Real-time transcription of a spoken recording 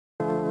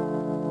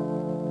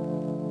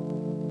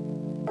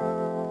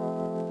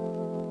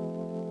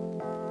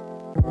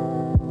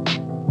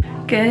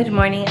Good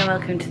morning and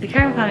welcome to the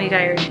Kirrane Family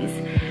Diaries.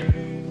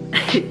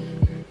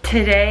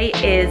 Today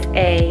is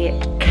a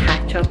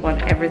catch up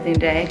on everything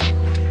day.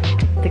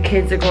 The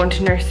kids are going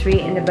to nursery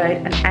in about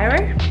an hour.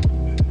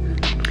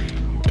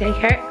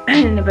 Daycare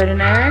in about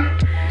an hour.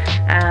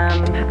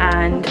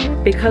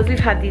 And because we've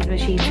had these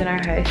machines in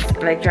our house,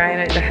 like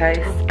drying out the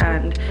house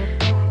and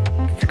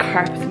the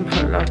carpets and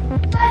put up,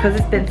 because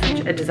it's been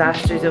such a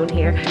disaster zone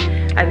here,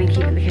 I've been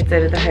keeping the kids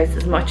out of the house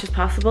as much as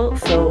possible.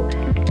 So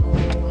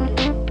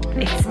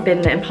it's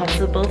been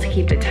impossible to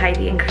keep it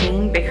tidy and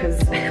clean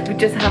because we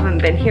just haven't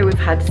been here. We've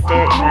had to stay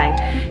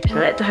outside to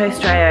let the house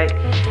dry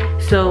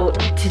out. So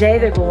today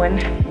they're going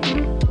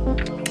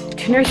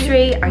to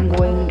nursery. I'm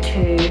going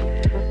to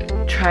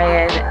try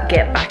and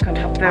get back on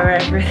top of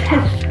everything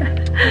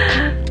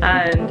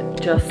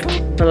and just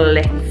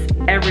blitz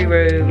every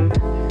room,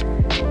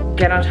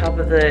 get on top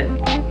of the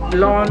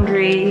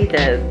laundry,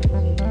 the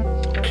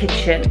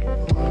kitchen,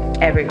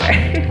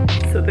 everywhere.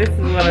 So this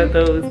is one of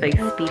those like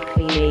speed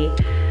cleany,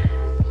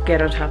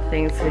 get on top of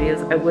things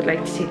videos. I would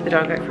like to take the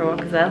dog out for a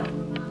walk as well.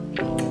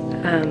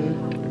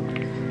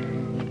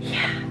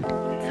 Yeah,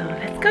 so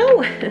let's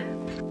go.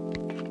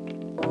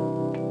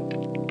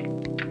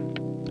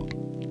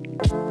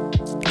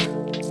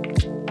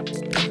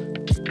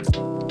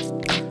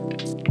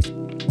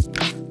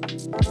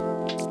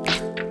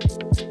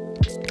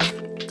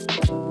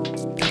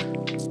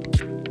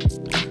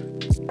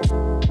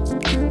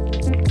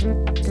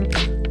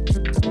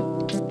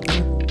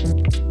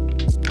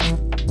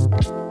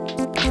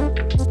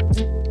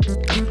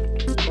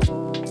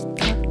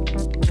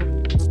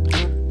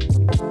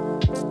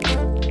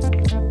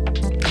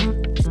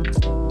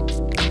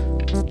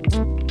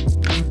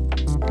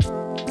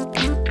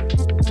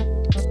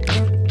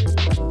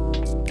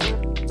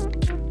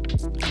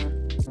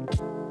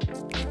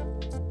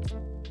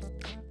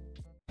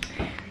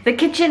 The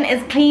kitchen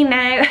is clean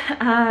now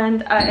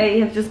and I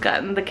have just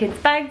gotten the kids'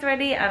 bags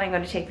ready and I'm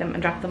going to take them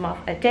and drop them off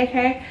at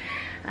daycare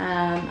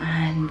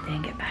and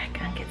then get back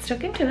and get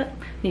stuck into it.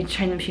 Need to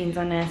turn the machines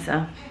on now,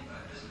 so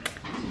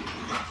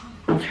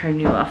I'll turn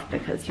you off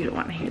because you don't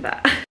want to hear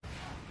that.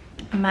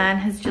 A man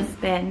has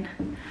just been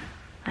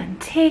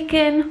and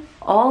taken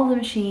all the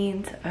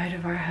machines out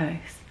of our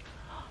house.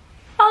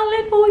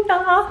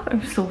 Hallelujah!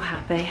 I'm so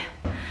happy.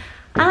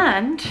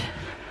 And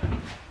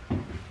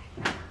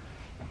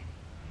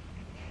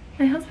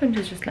my husband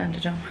has just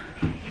landed home.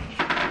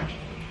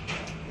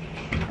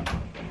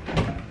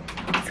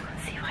 Let's go and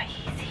see why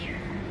he's here.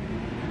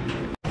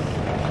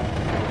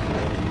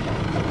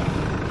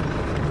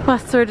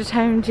 What sort of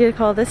time do you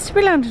call this to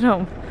be landed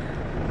home?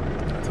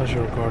 I thought you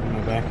were recording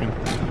my back end.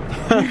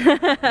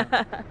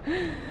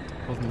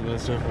 Wasn't the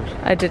best effort.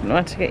 I didn't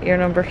want to get your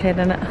number plate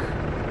in it.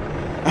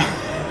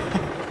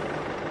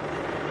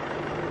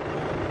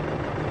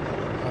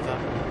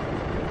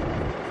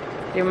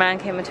 Your man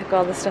came and took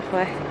all the stuff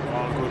away.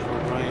 All good for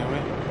drying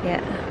away.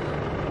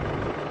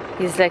 Yeah.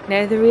 He's like,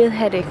 now the real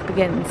headache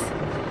begins.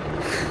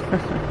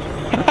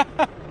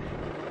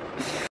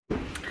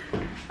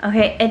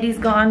 Okay, Eddie's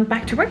gone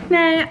back to work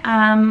now,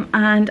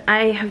 and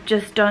I have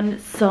just done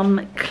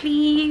some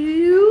editing.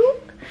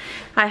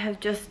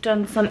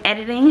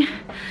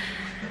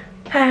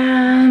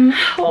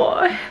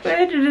 I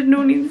edited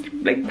Noni's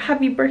like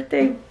happy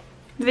birthday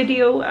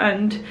video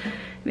and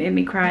made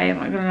me cry, I'm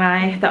not gonna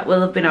lie. That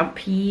will have been up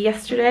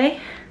yesterday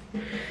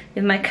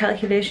if my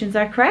calculations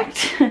are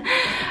correct.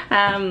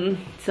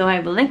 So I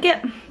will link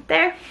it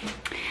there.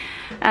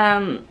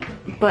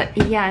 But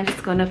yeah, I'm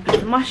just gonna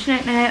put some washing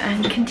out now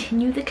and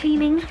continue the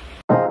cleaning.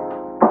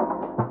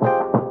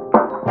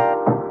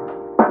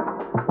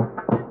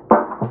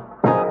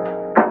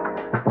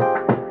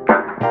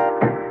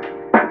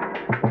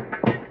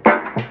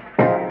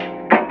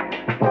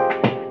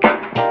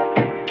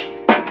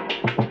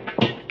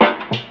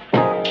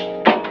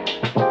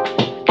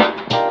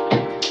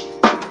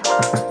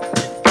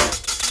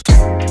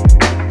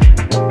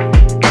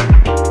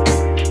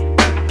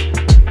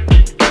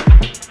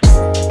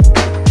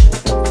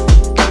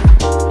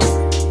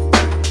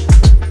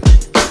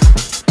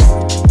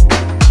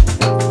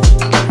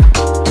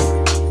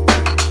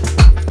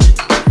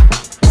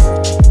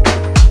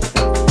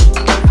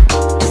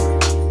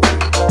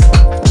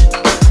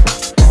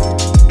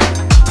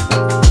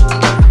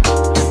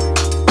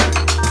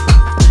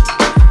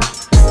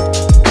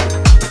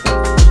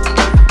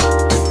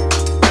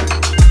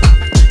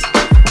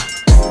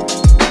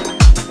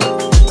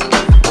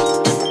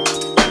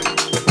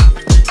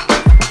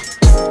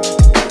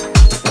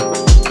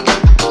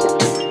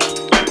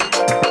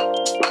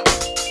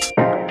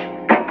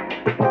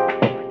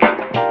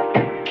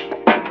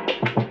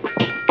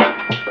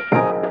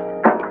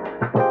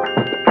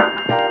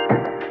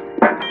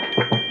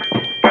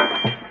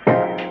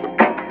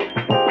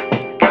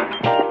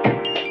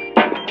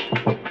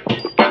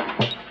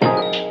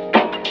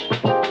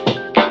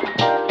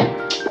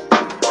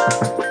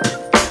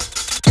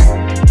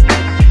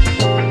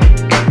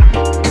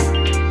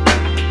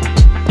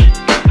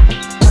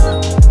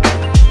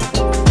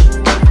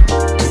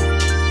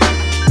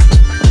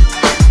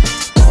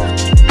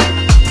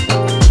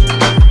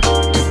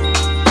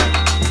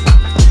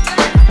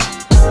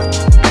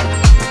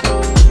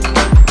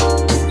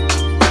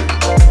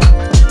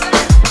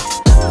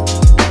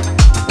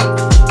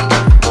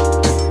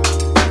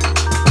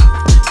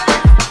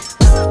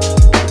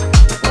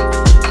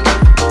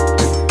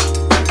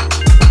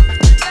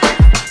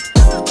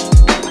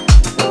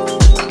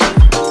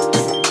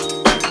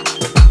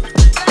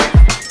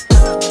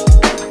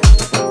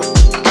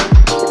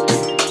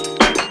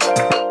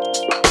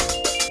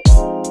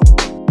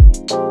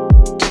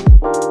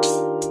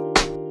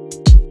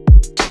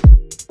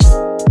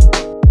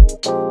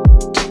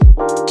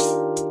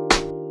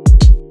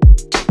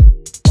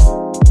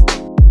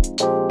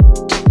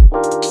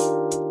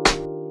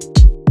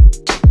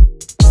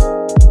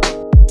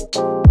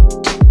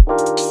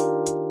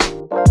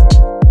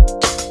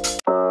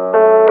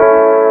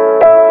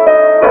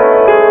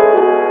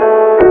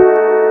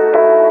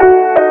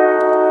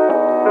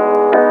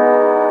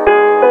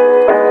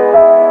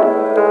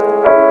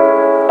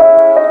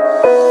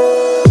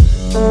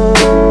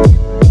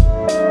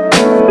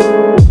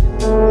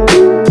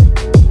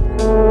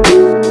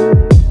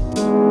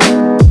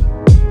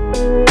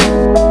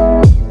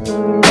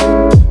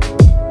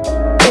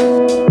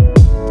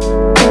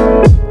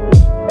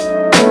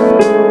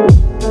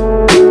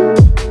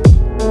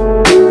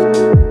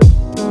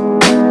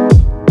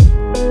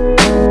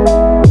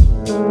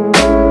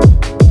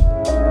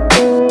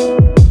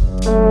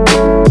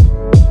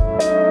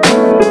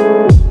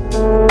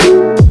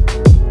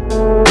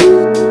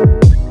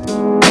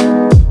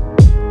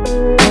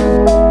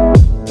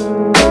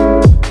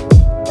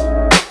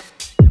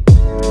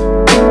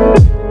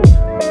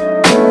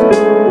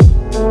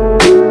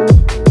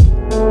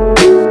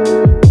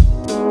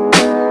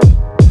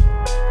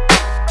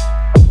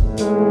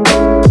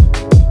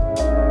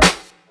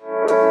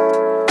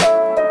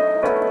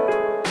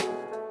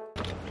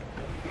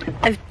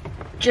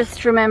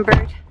 just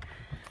remembered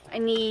I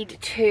need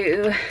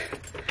to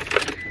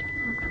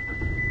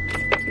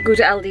go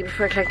to Aldi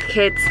before I collect the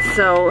kids,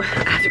 so I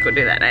have to go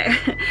do that now.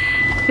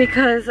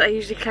 Because I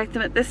usually collect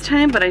them at this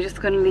time, but I'm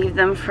just going to leave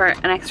them for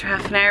an extra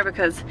half an hour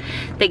because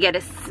they get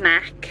a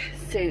snack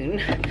soon.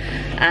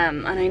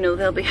 And I know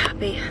they'll be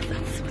happy.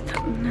 That's what's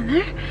happening in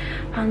there.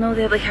 I'll know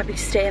they'll be happy to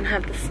stay and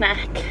have the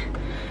snack.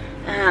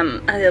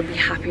 And they'll be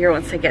happier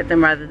once I get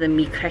them rather than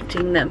me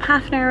collecting them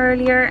half an hour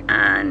earlier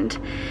and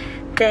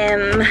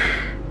them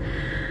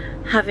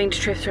having to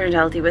trip around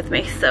Aldi with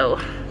me. So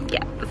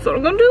yeah, that's what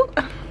I'm gonna do.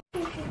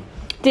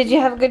 Did you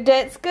have a good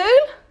day at school?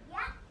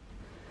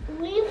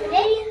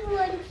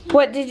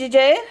 What did you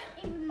do?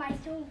 Even my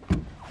stone.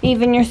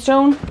 Even your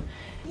stone?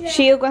 Yeah.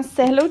 Shio wants to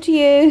say hello to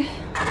you.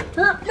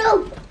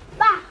 No.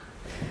 Bah.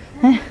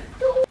 Huh?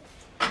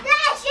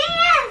 There she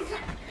is!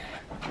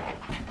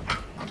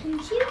 Can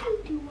she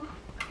do what?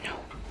 No.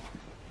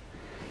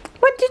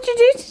 What did you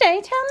do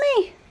today? Tell me.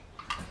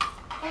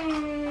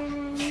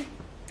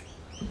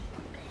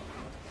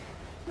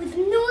 With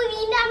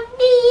Nuri and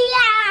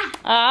Mia.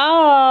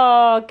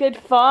 Oh, good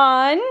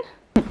fun.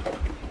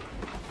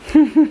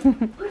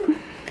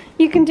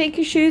 You can take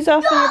your shoes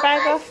off and your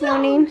bag off,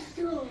 Nonine.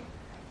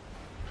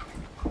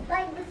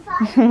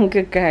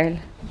 Good girl.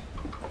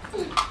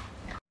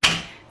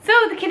 So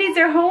the kitties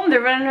are home.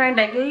 They're running around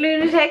like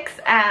lunatics.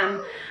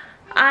 I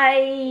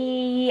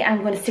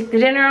am going to stick the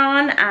dinner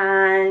on,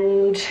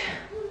 and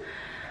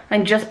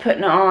I'm just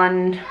putting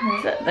on, what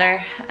is it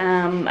there?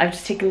 I've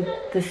just taken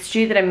the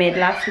stew that I made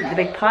last week, the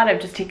big pot. I've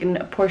just taken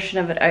a portion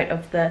of it out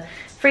of the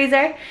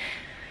freezer.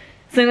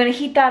 So I'm going to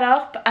heat that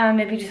up and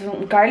maybe do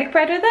some garlic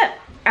bread with it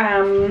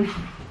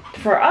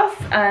for us.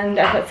 And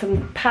I've got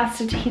some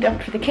pasta to heat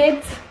up for the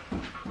kids.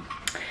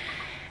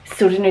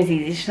 So dinner's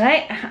easy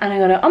tonight. And I'm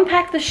going to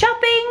unpack the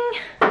shopping.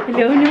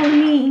 Hello,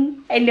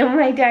 Nonine. Hello,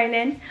 my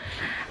darling.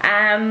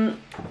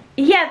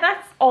 Yeah,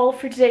 that's all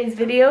for today's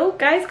video,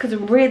 guys, because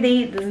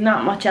really there's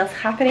not much else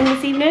happening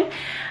this evening.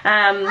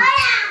 Didn't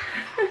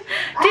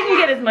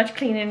get as much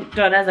cleaning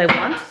done as I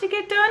wanted to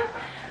get done,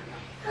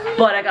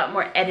 but I got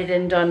more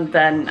editing done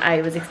than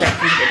I was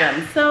expecting to get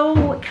done,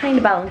 so it kind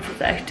of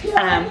balances out.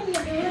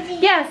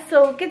 Yeah,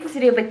 so give this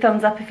video a big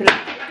thumbs up if you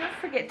like it. Don't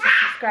forget to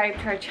subscribe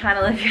to our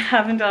channel if you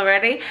haven't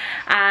already,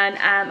 and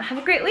have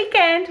a great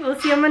weekend. We'll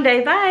see you on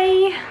Monday.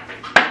 Bye.